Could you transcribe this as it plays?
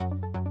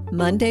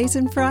Mondays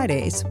and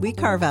Fridays, we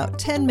carve out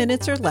 10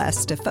 minutes or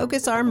less to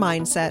focus our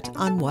mindset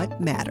on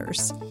what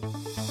matters.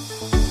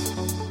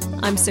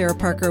 I'm Sarah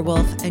Parker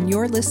Wolf, and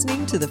you're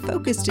listening to the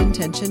Focused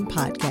Intention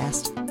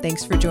Podcast.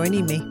 Thanks for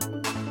joining me.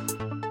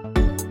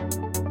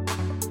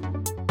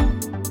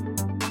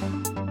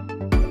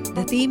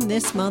 The theme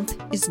this month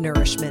is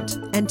nourishment,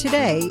 and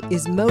today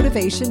is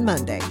Motivation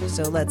Monday,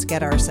 so let's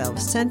get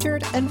ourselves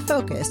centered and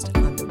focused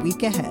on the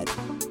week ahead.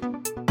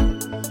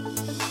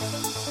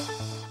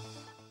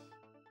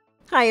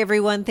 Hi,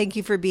 everyone. Thank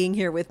you for being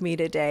here with me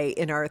today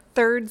in our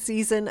third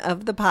season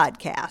of the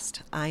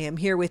podcast. I am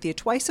here with you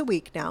twice a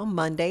week now,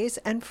 Mondays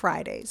and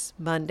Fridays.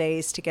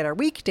 Mondays to get our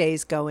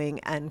weekdays going,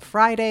 and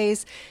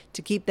Fridays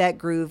to keep that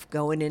groove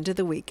going into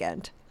the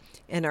weekend.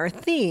 And our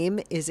theme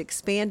is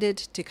expanded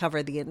to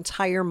cover the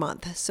entire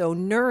month. So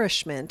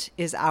nourishment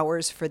is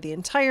ours for the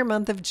entire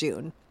month of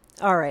June.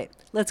 All right,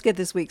 let's get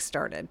this week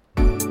started.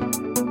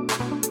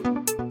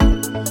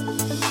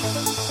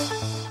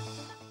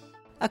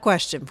 A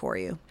question for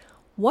you.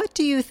 What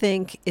do you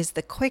think is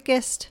the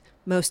quickest,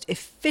 most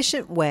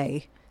efficient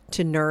way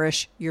to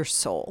nourish your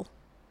soul?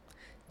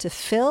 To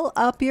fill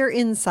up your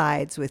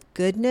insides with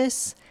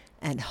goodness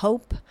and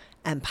hope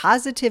and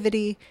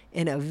positivity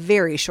in a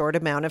very short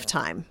amount of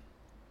time?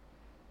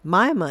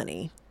 My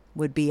money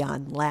would be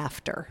on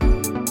laughter.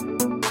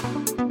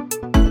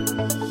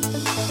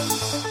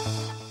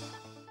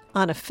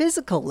 On a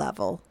physical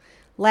level,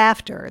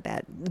 laughter,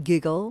 that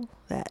giggle,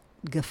 that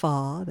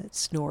guffaw, that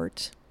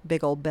snort,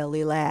 big old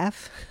belly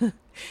laugh,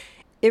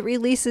 it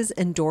releases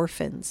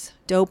endorphins,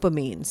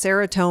 dopamine,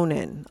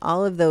 serotonin,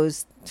 all of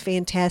those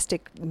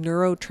fantastic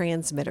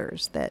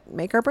neurotransmitters that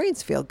make our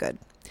brains feel good.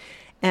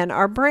 And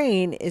our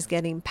brain is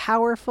getting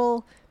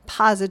powerful,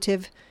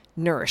 positive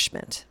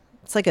nourishment.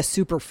 It's like a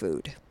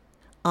superfood.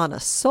 On a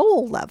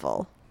soul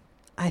level,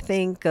 I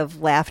think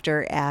of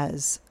laughter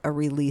as a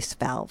release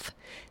valve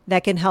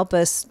that can help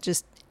us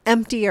just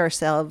empty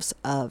ourselves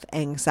of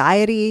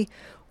anxiety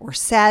or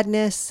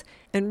sadness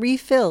and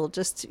refill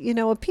just,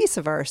 a piece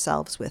of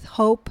ourselves with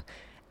hope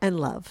and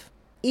love,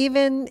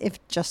 even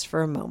if just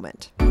for a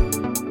moment.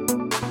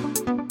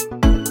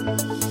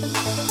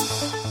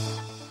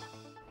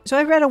 So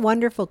I read a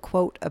wonderful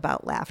quote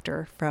about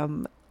laughter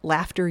from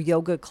Laughter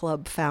Yoga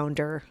Club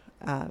founder,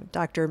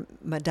 Dr.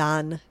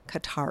 Madan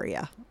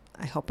Kataria.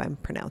 I hope I'm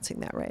pronouncing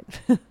that right.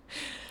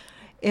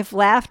 If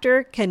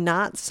laughter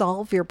cannot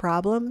solve your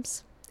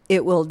problems,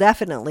 it will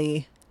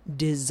definitely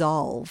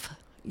dissolve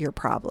your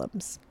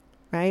problems,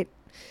 right?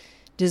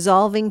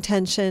 Dissolving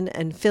tension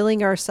and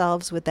filling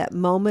ourselves with that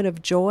moment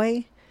of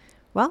joy,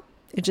 well,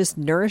 it just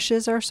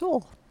nourishes our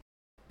soul.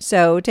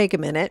 So take a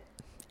minute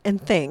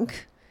and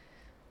think,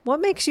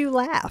 what makes you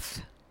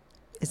laugh?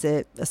 Is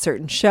it a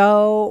certain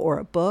show or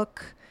a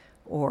book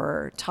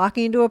or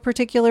talking to a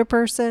particular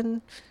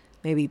person?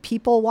 Maybe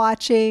people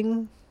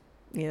watching,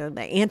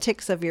 the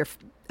antics of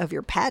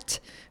your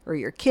pet or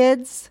your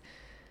kids?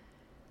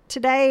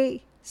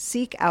 Today,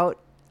 seek out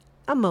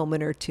a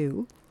moment or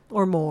two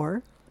or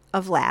more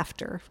of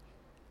laughter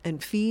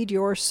and feed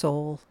your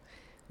soul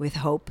with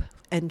hope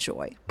and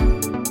joy.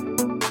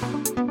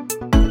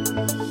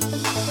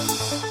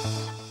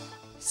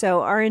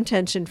 So our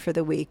intention for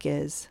the week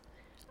is,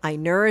 I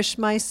nourish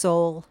my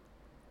soul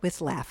with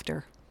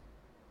laughter.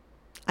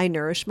 I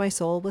nourish my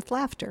soul with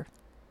laughter.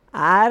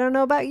 I don't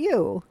know about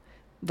you,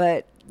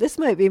 but this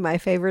might be my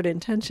favorite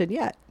intention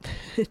yet,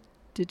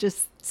 to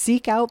just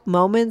seek out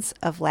moments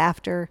of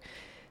laughter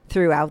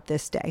throughout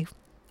this day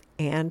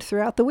and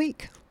throughout the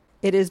week.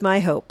 It is my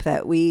hope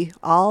that we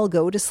all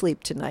go to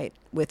sleep tonight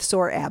with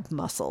sore ab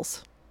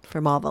muscles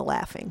from all the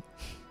laughing.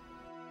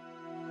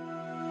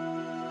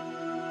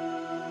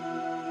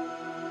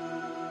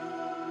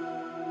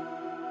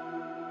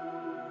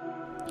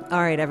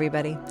 All right,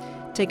 everybody,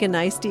 take a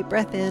nice deep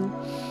breath in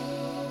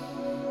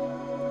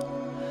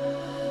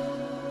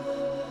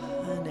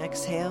and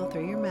exhale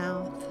through your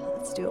mouth.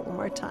 Let's do it one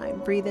more time.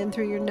 Breathe in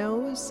through your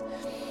nose.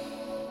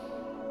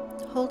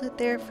 Hold it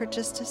there for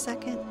just a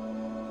second.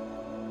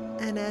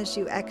 And as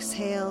you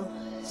exhale,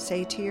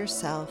 say to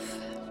yourself,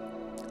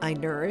 I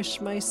nourish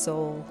my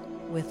soul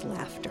with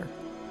laughter.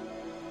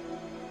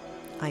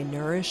 I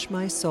nourish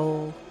my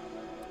soul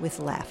with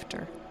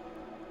laughter.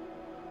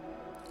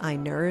 I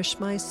nourish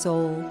my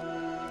soul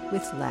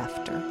with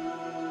laughter.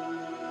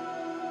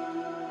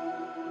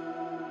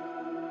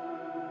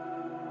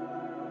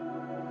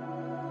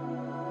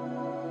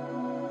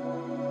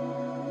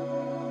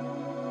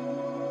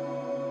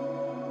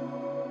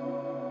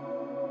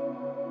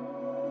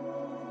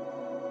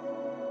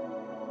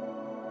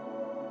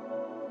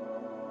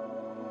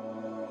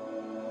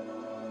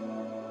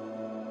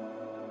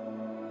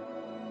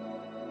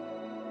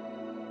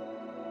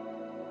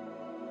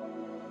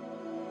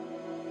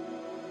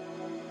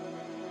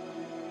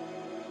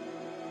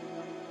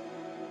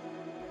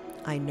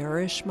 I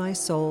nourish my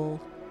soul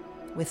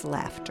with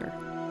laughter.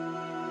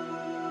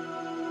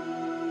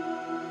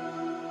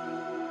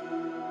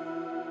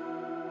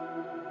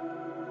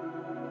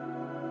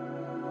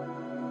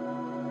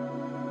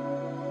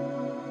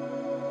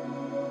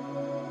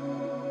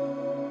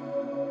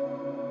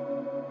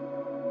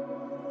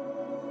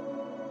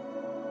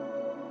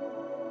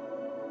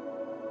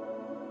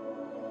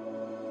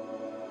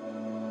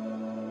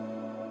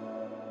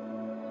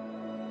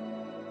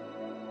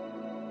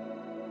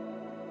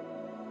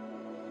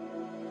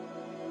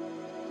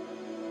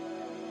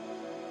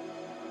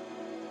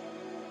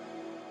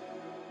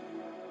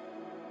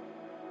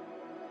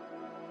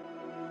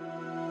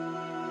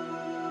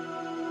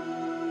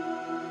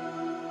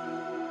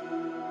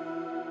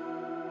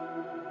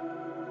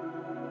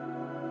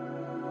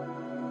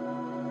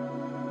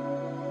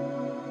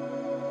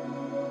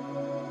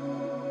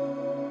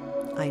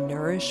 I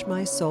nourish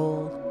my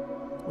soul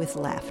with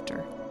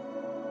laughter.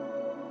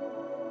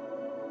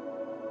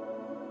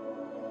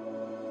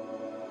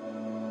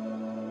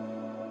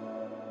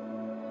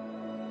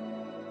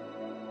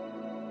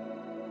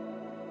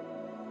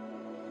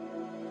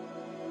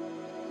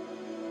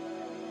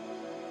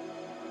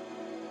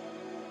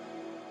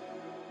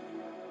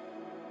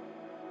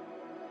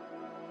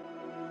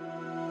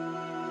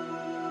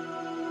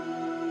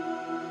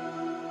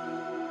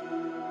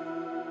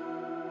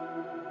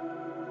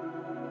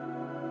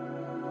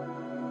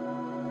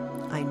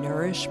 I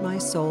nourish my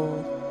soul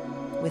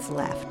with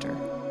laughter.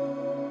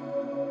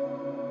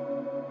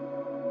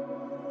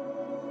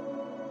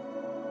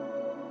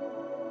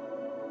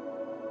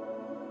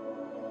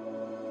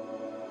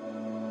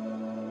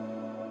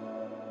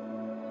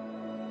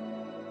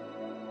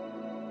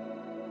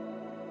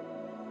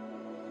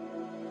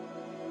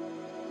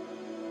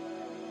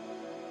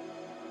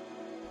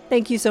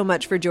 Thank you so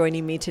much for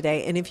joining me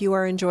today. And if you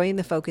are enjoying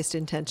the Focused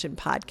Intention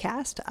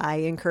podcast, I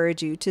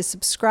encourage you to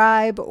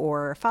subscribe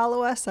or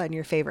follow us on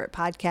your favorite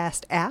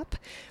podcast app.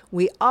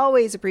 We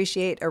always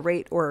appreciate a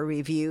rate or a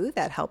review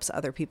that helps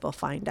other people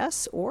find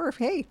us. Or,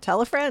 hey, tell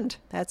a friend.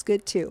 That's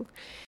good too.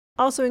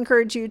 Also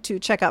encourage you to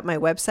check out my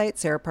website,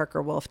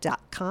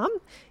 sarahparkerwolf.com.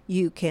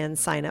 You can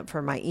sign up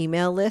for my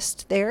email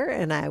list there,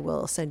 and I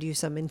will send you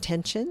some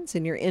intentions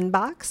in your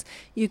inbox.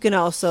 You can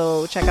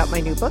also check out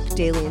my new book,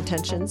 Daily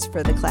Intentions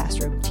for the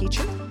Classroom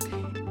Teacher.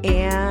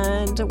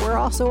 And we're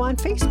also on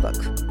Facebook.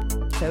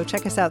 So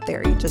check us out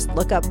there. You just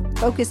look up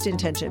Focused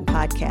Intention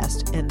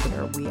Podcast, and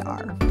there we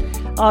are.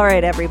 All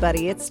right,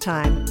 everybody, it's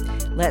time.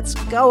 Let's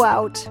go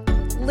out,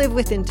 live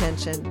with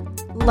intention,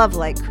 love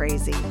like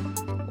crazy,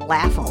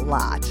 laugh a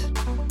lot,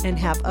 and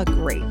have a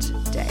great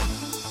day.